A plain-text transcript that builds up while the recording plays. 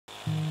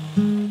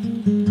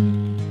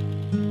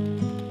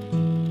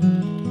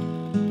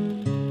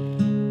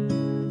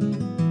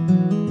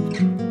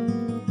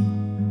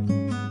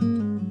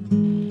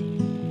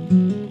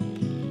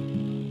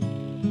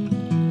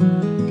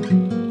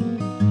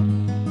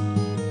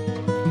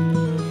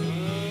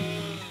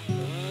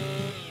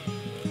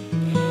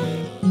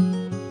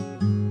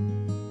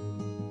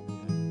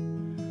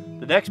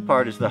next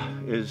part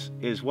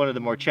is one of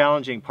the more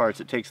challenging parts.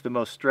 It takes the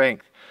most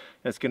strength.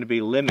 That's going to be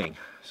limbing.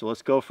 So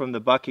let's go from the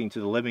bucking to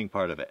the limbing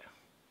part of it.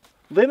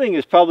 Limbing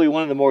is probably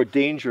one of the more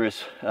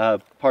dangerous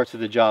parts of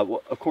the job.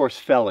 Well, of course,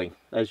 felling,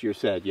 as you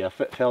said. Yeah,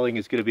 felling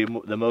is going to be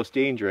the most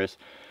dangerous.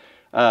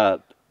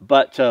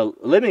 But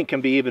limbing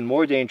can be even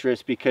more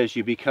dangerous because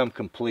you become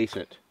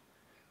complacent.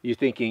 You're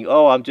thinking,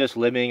 oh, I'm just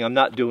limbing. I'm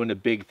not doing a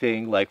big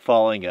thing like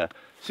falling a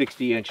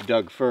 60-inch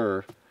Doug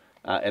fir,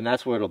 and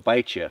that's where it'll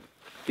bite you.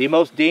 The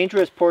most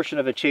dangerous portion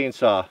of a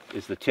chainsaw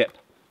is the tip.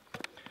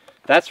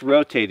 That's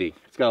rotating.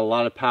 It's got a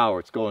lot of power.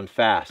 It's going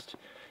fast.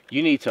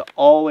 You need to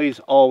always,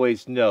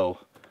 always know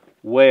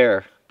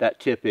where that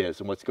tip is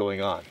and what's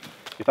going on.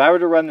 If I were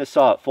to run this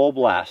saw at full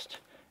blast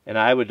and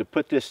I would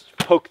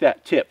poke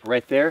that tip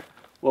right there,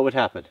 what would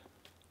happen?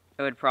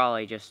 It would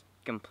probably just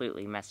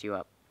completely mess you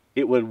up.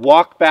 It would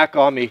walk back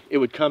on me. It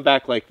would come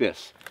back like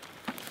this.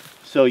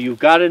 So you've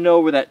got to know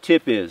where that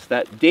tip is.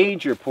 That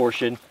danger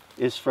portion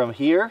is from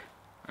here,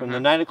 from the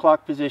 9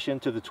 o'clock position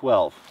to the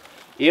 12.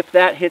 If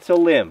that hits a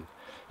limb,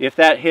 if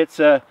that hits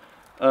a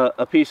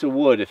piece of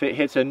wood, if it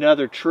hits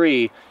another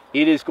tree,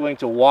 it is going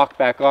to walk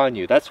back on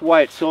you. That's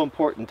why it's so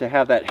important to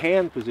have that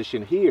hand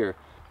position here,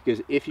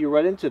 because if you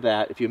run into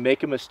that, if you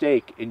make a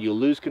mistake and you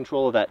lose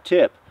control of that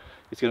tip,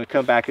 it's going to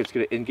come back, it's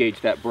going to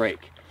engage that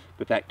brake.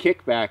 But that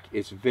kickback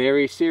is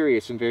very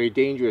serious and very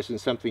dangerous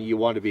and something you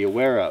want to be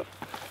aware of.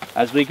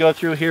 As we go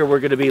through here, we're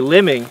going to be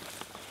limbing.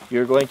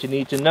 You're going to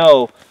need to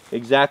know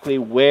exactly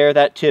where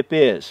that tip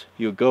is.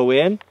 You'll go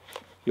in,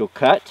 you'll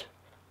cut,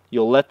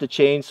 you'll let the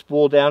chain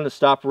spool down to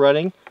stop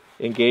running,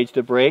 engage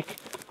the brake,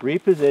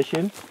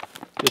 reposition,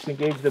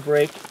 disengage the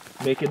brake,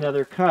 make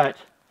another cut,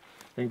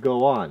 and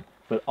go on.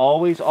 But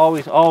always,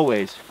 always,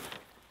 always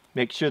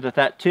make sure that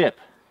that tip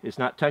is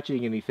not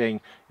touching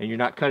anything and you're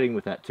not cutting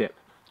with that tip.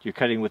 You're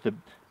cutting with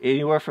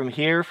anywhere from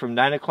here, from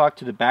 9 o'clock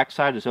to the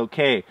backside is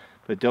okay,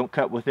 but don't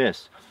cut with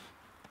this.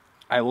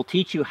 I will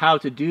teach you how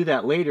to do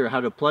that later,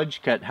 how to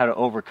plunge cut, how to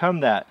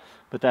overcome that,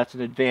 but that's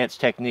an advanced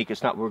technique.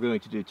 It's not what we're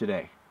going to do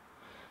today.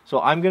 So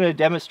I'm going to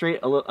demonstrate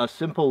a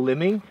simple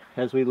limbing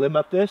as we limb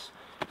up this,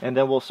 and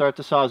then we'll start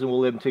the saws and we'll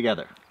limb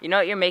together. You know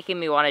what you're making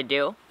me want to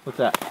do? What's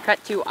that?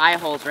 Cut 2 eye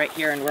holes right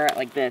here and wear it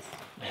like this.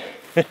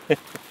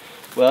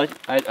 Well,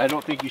 I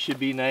don't think you should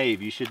be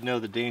naive. You should know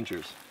the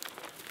dangers.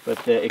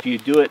 But if you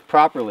do it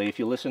properly, if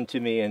you listen to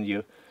me and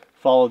you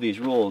follow these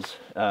rules,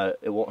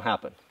 it won't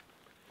happen.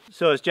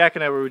 So as Jack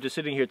and I were just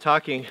sitting here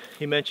talking,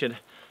 he mentioned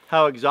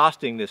how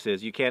exhausting this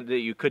is. You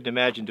couldn't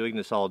imagine doing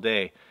this all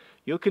day.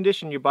 You'll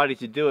condition your body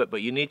to do it,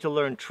 but you need to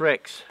learn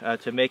tricks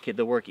to make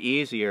the work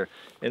easier.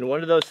 And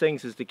one of those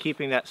things is to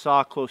keeping that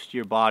saw close to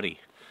your body.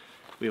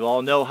 We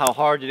all know how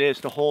hard it is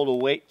to hold a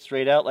weight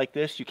straight out like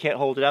this. You can't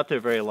hold it out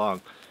there very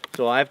long.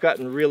 So I've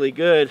gotten really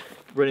good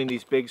running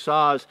these big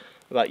saws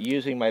about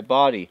using my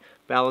body,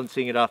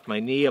 balancing it off my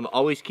knee. I'm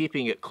always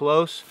keeping it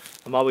close.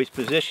 I'm always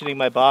positioning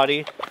my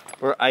body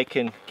where I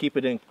can keep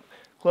it in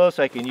close.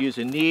 I can use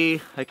a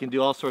knee. I can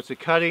do all sorts of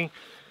cutting.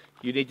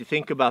 You need to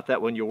think about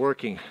that when you're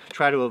working.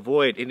 Try to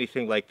avoid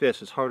anything like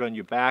this. It's hard on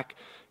your back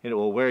and it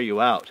will wear you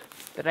out.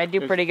 Did I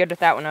do pretty good with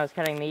that when I was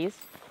cutting these?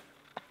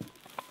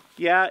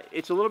 Yeah,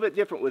 it's a little bit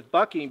different with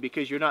bucking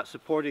because you're not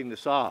supporting the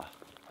saw.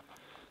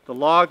 The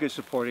log is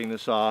supporting the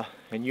saw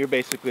and you're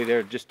basically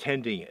there just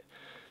tending it.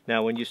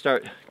 Now when you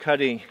start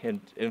cutting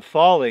and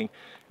falling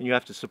and you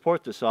have to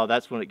support the saw,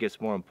 that's when it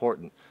gets more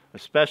important,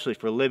 especially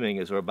for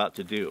limbing as we're about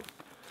to do.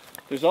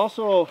 There's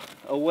also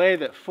a way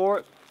that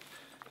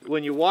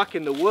when you walk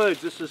in the woods,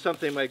 this is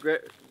something my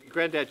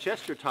granddad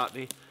Chester taught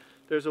me,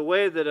 there's a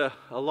way that a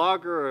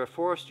logger or a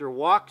forester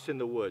walks in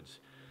the woods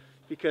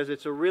because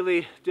it's a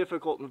really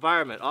difficult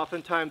environment.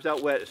 Oftentimes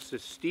out west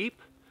it's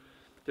steep,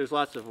 there's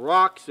lots of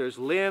rocks, there's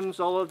limbs,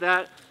 all of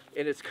that.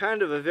 And it's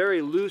kind of a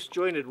very loose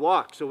jointed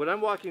walk. So when I'm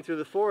walking through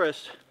the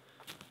forest,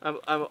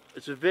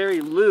 it's a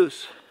very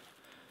loose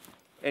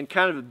and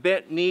kind of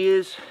bent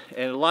knees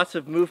and lots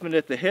of movement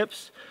at the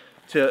hips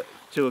to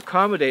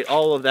accommodate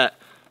all of that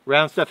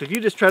round stuff. If you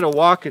just try to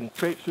walk and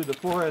traipse through the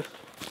forest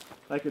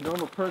like a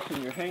normal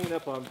person, you're hanging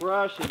up on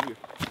brush and you're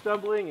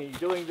stumbling and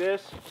you're doing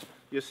this,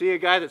 you'll see a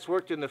guy that's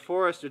worked in the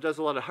forest who does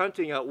a lot of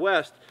hunting out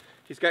west.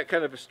 He's got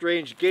kind of a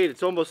strange gait.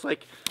 It's almost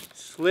like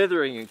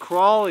slithering and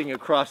crawling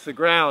across the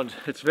ground.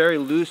 It's very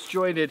loose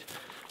jointed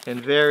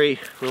and very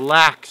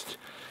relaxed,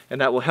 and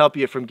that will help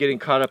you from getting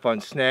caught up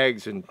on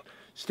snags and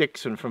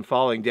sticks and from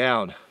falling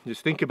down.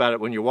 Just think about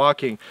it when you're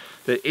walking,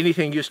 that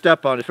anything you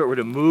step on, if it were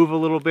to move a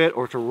little bit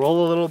or to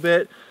roll a little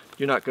bit,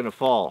 you're not going to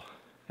fall.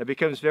 It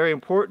becomes very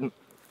important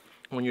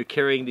when you're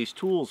carrying these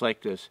tools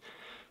like this,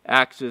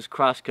 axes,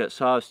 crosscut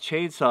saws,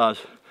 chainsaws,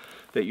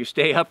 that you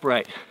stay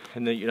upright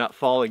and that you're not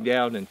falling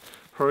down and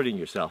hurting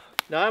yourself.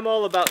 Now I'm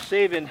all about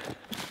saving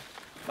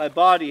my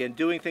body and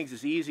doing things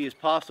as easy as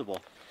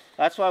possible.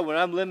 That's why when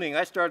I'm limbing,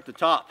 I start at the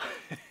top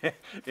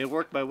and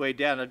work my way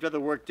down. I'd rather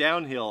work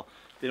downhill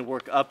than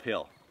work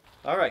uphill.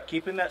 All right,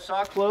 keeping that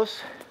saw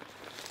close.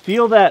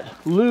 Feel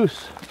that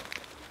loose,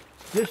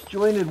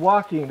 disjointed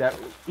walking, that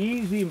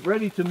easy,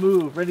 ready to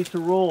move, ready to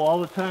roll all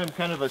the time,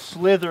 kind of a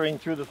slithering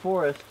through the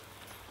forest.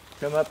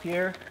 Come up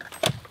here,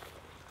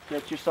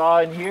 set your saw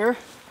in here,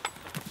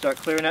 start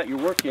clearing out your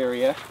work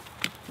area,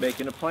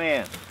 making a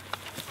plan.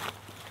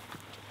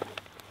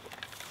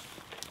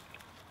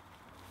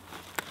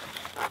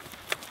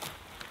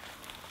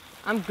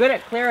 I'm good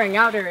at clearing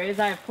out areas.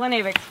 I have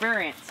plenty of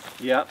experience.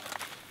 Yep.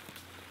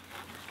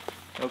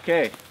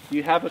 Okay,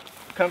 you have a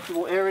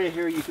comfortable area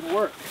here you can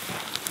work.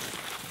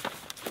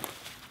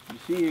 You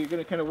see, you're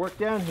going to kind of work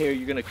down here.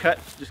 You're going to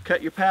just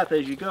cut your path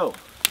as you go.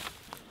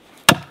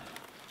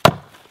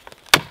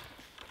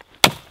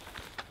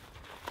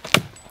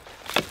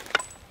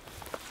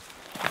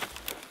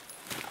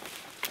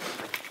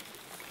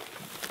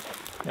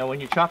 Now when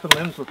you're chopping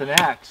limbs with an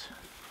axe,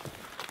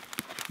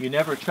 you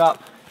never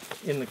chop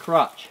in the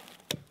crotch.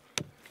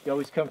 You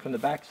always come from the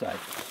backside,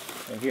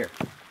 right here.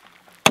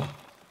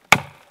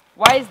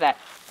 Why is that?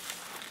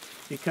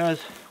 Because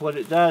what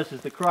it does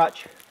is the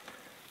crotch,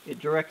 it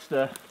directs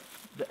the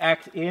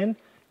axe in,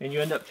 and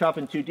you end up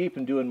chopping too deep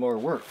and doing more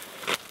work.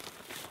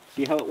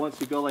 See how it wants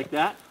to go like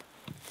that?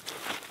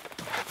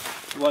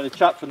 You want to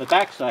chop from the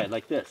backside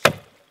like this.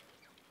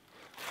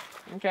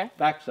 Okay.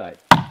 Backside.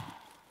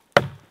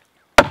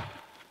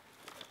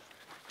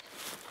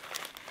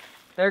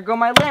 There go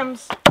my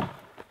limbs.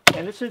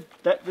 And this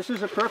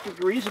is a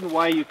perfect reason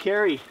why you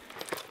carry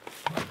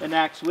an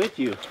axe with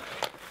you.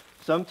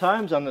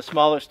 Sometimes on the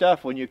smaller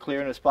stuff, when you're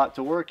clearing a spot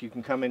to work, you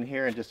can come in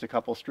here and just a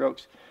couple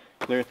strokes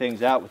clear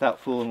things out without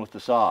fooling with the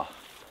saw.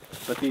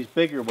 But these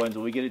bigger ones,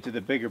 when we get into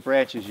the bigger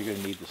branches, you're going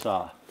to need the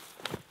saw.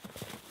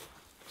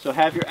 So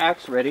have your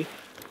axe ready.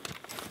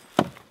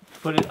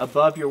 Put it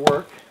above your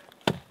work.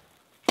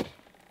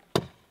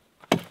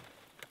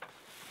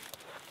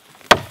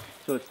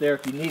 So it's there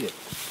if you need it.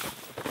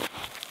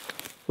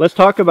 Let's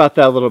talk about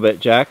that a little bit,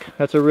 Jack.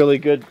 That's a really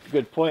good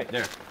point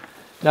there.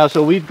 Now,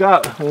 so we've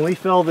got, when we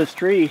fell this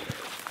tree,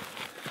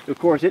 of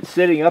course, it's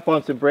sitting up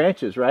on some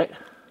branches, right?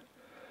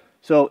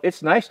 So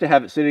it's nice to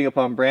have it sitting up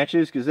on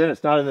branches because then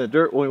it's not in the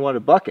dirt when we want to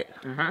buck it.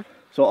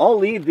 So I'll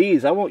leave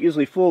these. I won't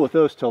usually fool with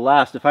those till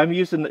last. If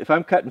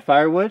I'm cutting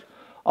firewood,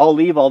 I'll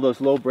leave all those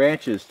low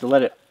branches to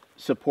let it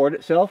support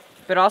itself.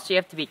 But also you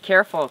have to be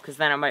careful because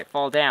then it might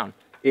fall down.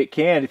 It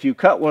can. If you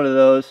cut one of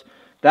those,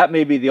 that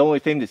may be the only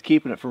thing that's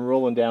keeping it from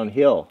rolling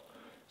downhill.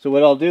 So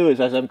what I'll do is,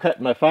 as I'm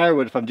cutting my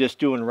firewood, if I'm just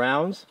doing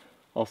rounds,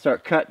 I'll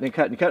start cutting and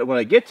cutting and cutting. When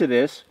I get to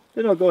this,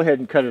 then I'll go ahead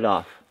and cut it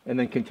off and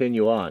then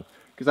continue on.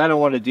 Because I don't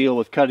want to deal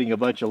with cutting a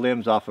bunch of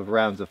limbs off of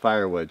rounds of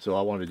firewood, so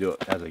I want to do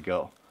it as I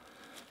go.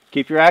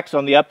 Keep your axe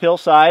on the uphill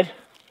side,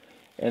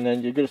 and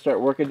then you're going to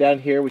start working down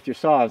here with your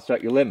saw and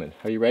start your limbing.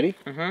 Are you ready?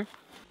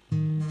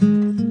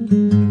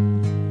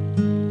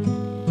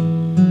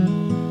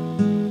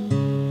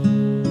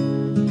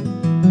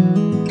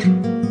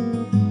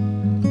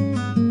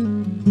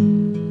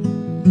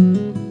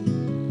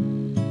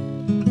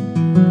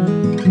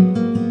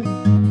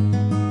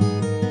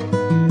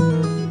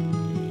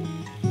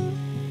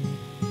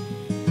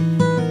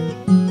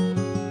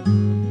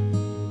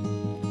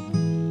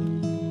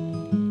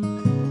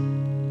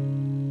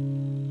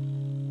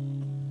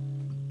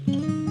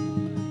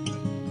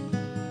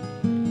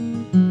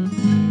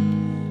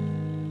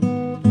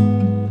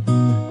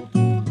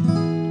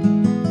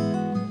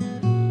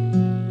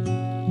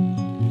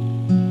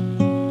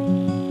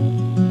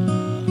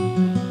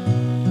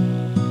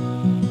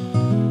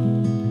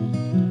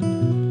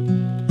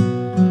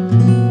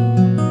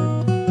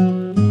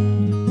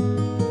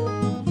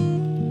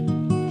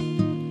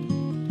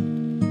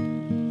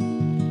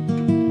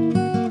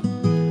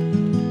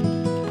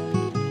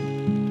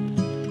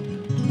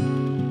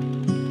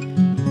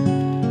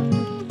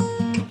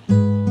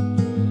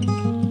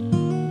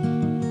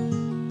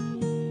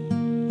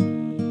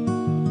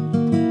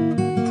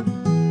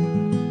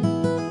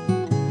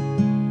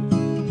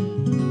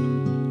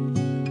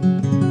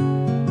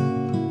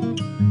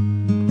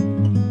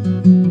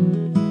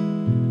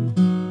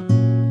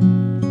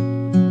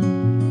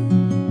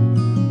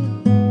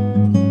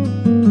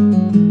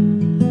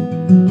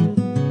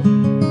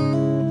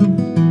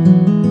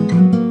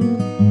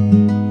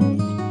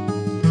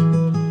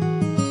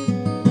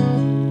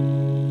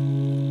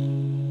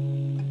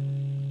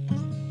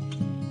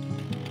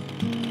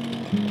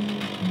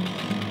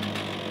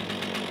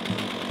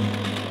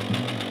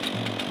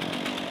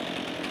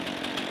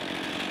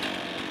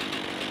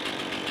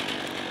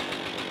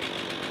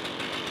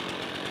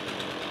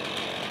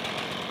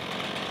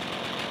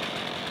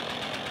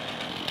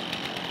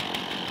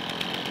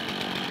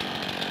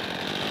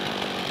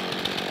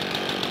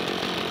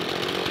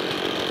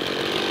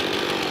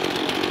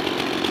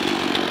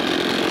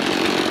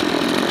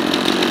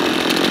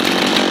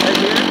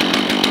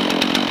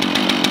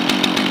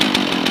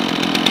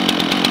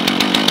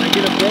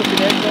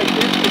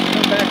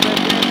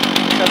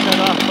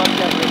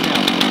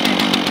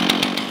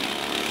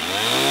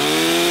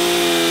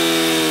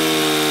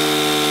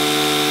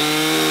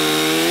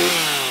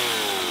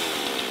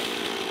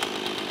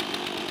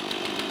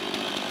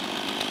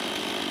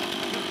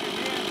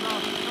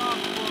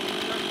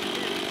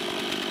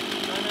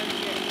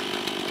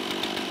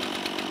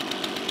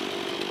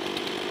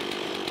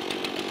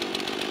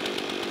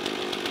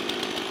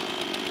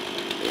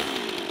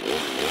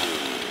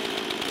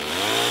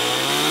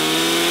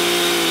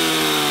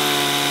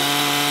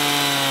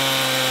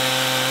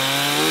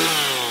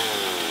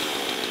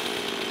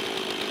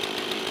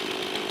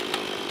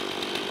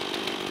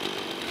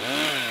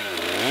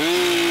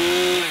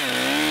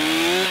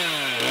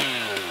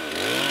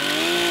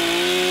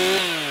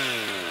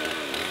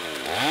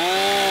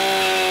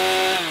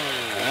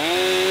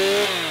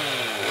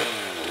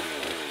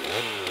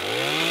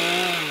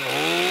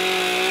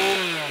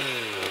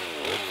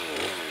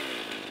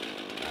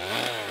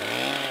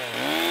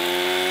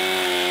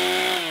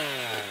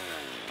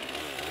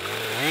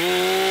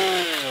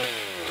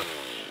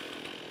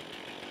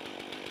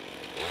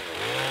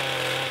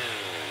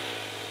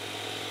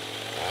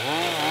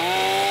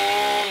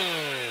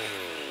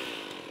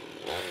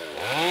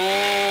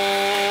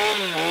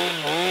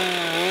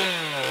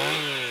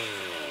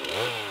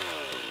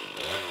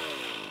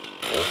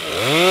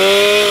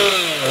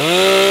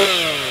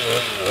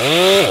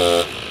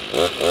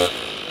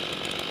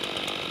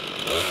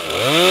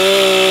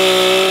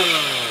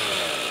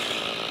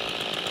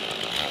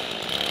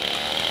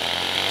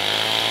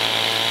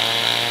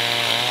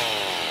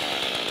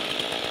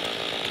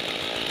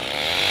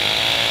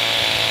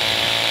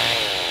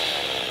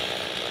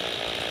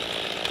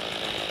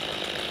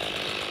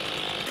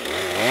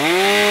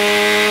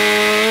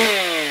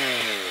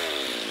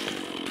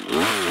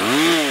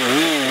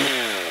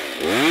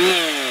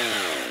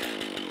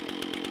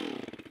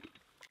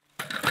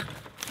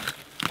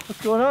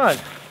 What's going on?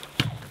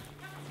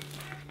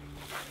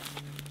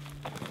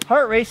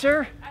 Heart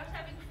racer? I was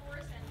having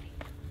forest envy.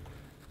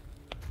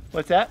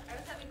 What's that? I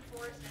was having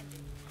forest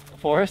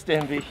envy. Forest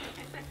envy.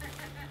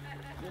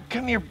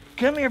 Come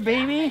here,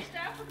 baby.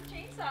 Staff with a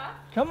chainsaw.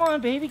 Come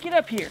on, baby, get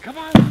up here. Come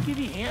on, let me give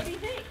you a What hand. do you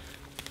think?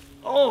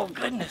 Oh,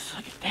 goodness,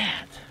 look at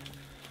that.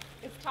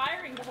 It's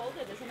tiring to hold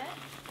it, isn't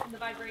it? And the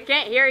vibration.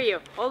 Can't hear you.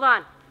 Hold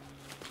on.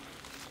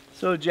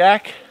 So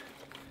Jack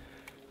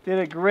did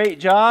a great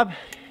job.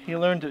 He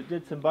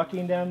did some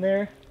bucking down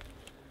there.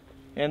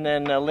 And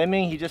then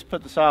limbing, he just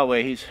put the saw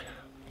away. He's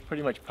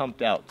pretty much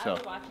pumped out. I So.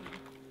 was watching you.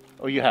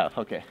 Oh, you have?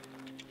 Okay.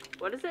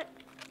 What is it?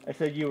 I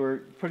said you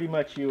were pretty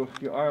much, your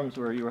arms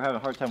were, you were having a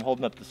hard time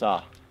holding up the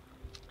saw.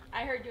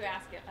 I heard you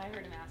ask it. I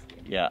heard him ask you.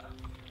 Yeah.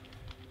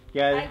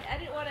 Yeah. I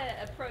didn't want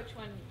to approach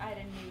when I had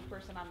a new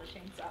person on the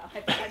chainsaw.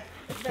 I thought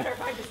it's better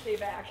if I just stay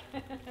back.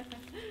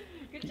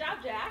 Good job,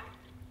 Jack.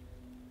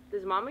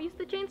 Does Mama use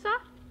the chainsaw?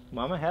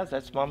 Mama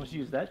has. Mama's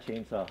used that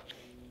chainsaw.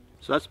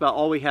 So that's about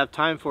all we have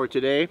time for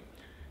today.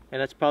 And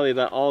that's probably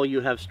about all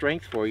you have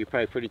strength for. You're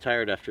probably pretty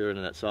tired after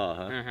running that saw,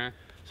 huh? Mm-hmm.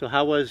 So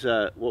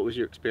what was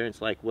your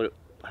experience like?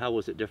 How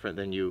was it different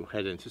than you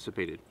had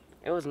anticipated?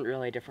 It wasn't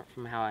really different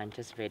from how I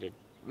anticipated.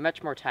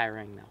 Much more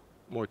tiring though.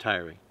 More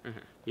tiring. Mm-hmm.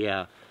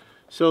 Yeah.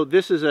 So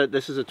this is a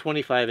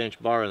 25-inch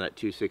bar on that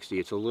 260.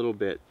 It's a little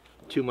bit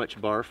too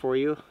much bar for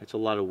you. It's a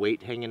lot of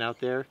weight hanging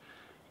out there.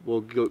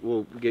 We'll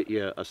get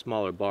you a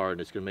smaller bar, and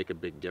it's going to make a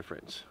big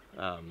difference.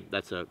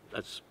 That's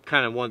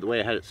kind of the way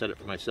I had it set up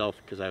for myself,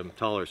 because I'm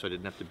taller, so I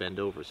didn't have to bend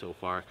over so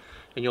far.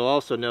 And you'll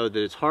also know that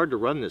it's hard to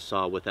run this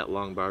saw with that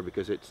long bar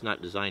because it's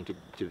not designed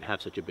to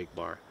have such a big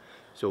bar.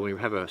 So when you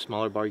have a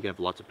smaller bar, you have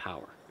lots of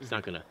power. It's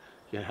not going to,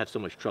 you have so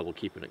much trouble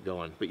keeping it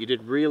going. But you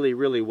did really,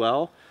 really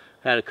well.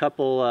 Had a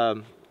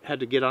couple,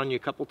 had to get on you a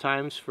couple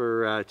times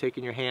for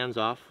taking your hands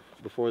off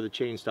before the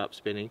chain stopped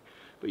spinning.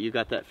 But you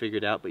got that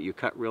figured out, but you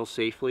cut real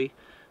safely.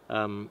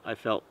 I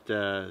felt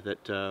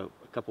that a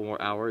couple more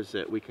hours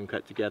that we can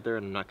cut together,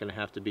 and I'm not going to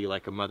have to be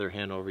like a mother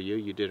hen over you.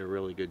 You did a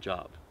really good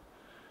job.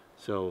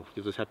 So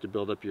you'll just have to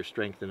build up your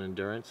strength and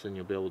endurance, and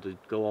you'll be able to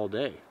go all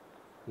day.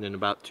 And in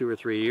about 2 or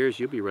 3 years,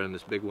 you'll be running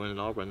this big one, and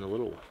I'll run the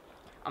little one.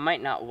 I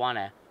might not want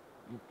to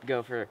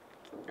go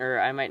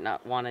I might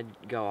not want to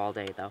go all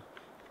day though.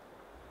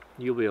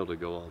 You'll be able to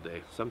go all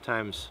day.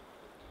 Sometimes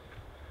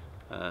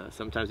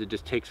it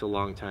just takes a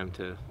long time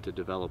to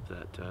develop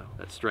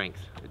that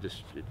strength.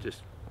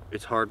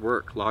 It's hard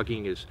work.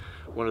 Logging is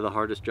one of the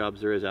hardest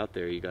jobs there is out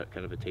there. You got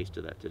kind of a taste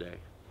of that today.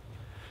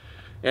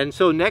 And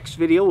so next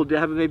video we'll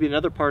have maybe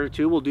another part or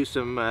two. We'll do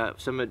some a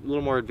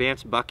little more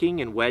advanced bucking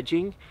and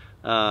wedging.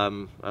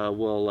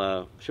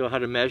 We'll show how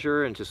to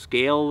measure and to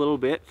scale a little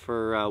bit.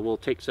 We'll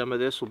take some of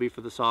this will be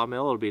for the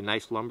sawmill. It'll be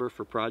nice lumber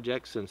for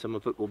projects, and some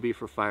of it will be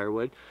for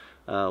firewood.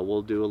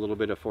 We'll do a little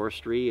bit of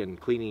forestry and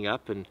cleaning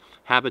up and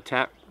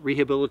habitat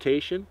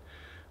rehabilitation.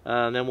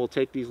 And then we'll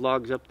take these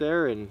logs up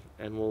there and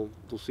we'll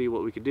see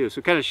what we can do.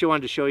 So kind of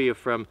wanted to show you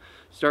from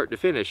start to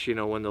finish, you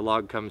know, when the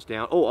log comes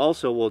down. Oh,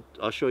 also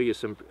I'll show you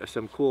some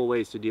cool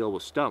ways to deal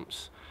with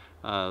stumps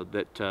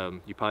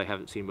that you probably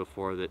haven't seen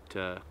before.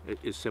 That it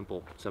is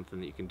simple, something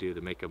that you can do to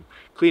make them,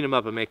 clean them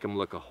up and make them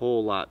look a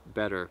whole lot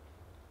better,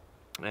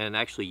 and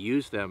actually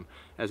use them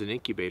as an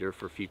incubator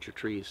for future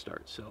tree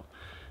starts. So,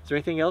 is there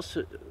anything else,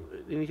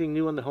 anything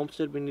new on the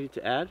homestead we need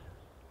to add?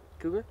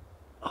 Cougar?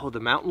 Oh,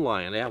 the mountain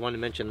lion. Yeah, I wanted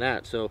to mention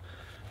that. So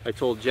I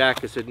told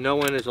Jack, I said, no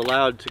one is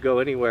allowed to go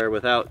anywhere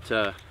without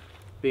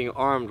being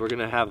armed. We're going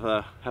to have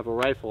a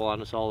rifle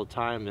on us all the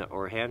time,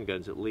 or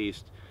handguns at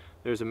least.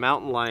 There's a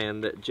mountain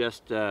lion that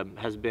just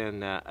has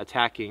been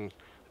attacking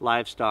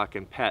livestock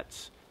and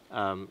pets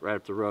right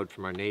up the road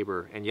from our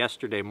neighbor. And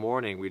yesterday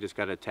morning, we just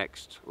got a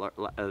text,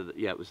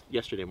 yeah, it was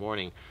yesterday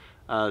morning,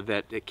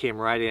 that it came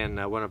right in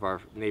one of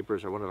our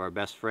neighbors, or one of our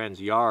best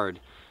friends' yard,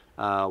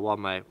 while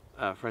my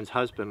friend's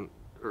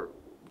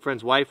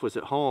wife was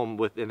at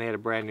home and they had a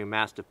brand new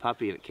Mastiff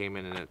puppy, and it came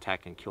in and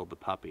attacked and killed the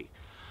puppy.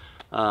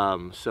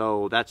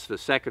 So that's the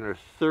second or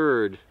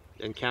third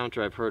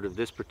encounter I've heard of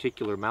this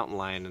particular mountain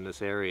lion in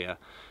this area.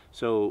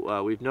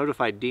 So we've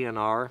notified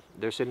DNR.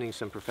 They're sending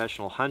some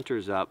professional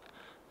hunters up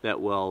that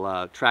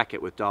will track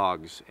it with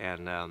dogs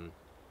and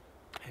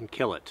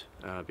kill it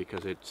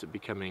because it's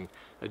becoming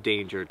a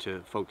danger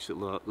to folks that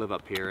live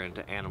up here, and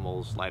to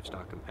animals,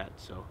 livestock, and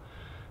pets. So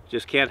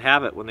just can't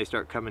have it when they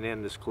start coming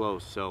in this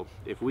close. So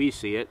if we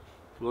see it,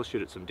 we'll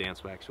shoot at some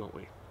dance wax, won't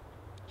we?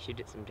 Shoot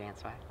at some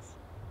dance wax.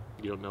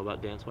 You don't know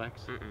about dance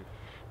wax? Mm-mm.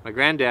 My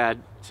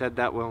granddad said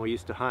that when we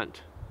used to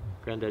hunt.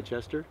 Granddad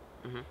Chester?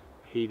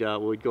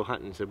 Mm-hmm. We'd go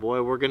hunting and said,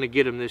 boy, we're going to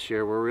get him this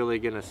year. We're really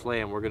going to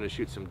slay him. We're going to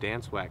shoot some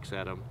dance wax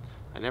at him.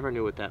 I never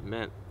knew what that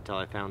meant until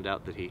I found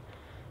out that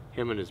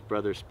him and his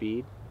brother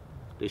Speed,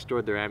 they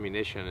stored their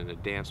ammunition in a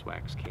dance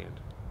wax can.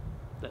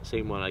 That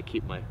same one I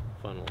keep my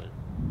funnel in.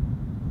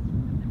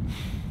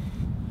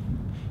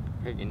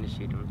 We're going to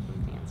shoot him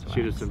some dance wax.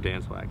 Shoot him some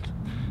dance wax.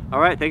 All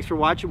right, thanks for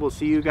watching. We'll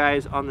see you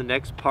guys on the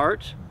next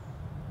part,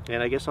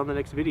 and I guess on the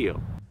next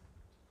video.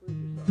 I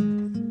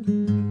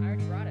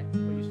already brought it.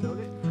 Oh, you stowed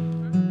it?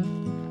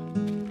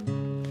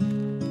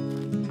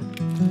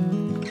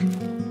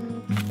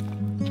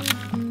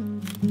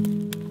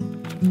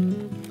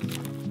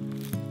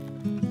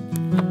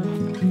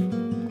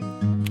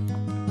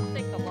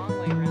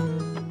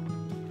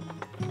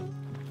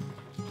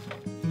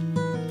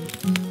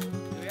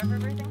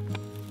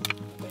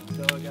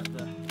 got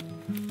the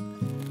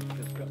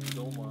just got the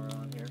Dolmar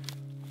on here.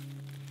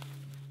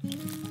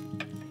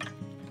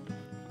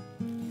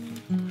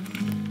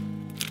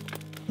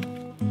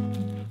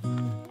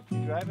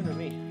 You driving or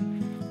me?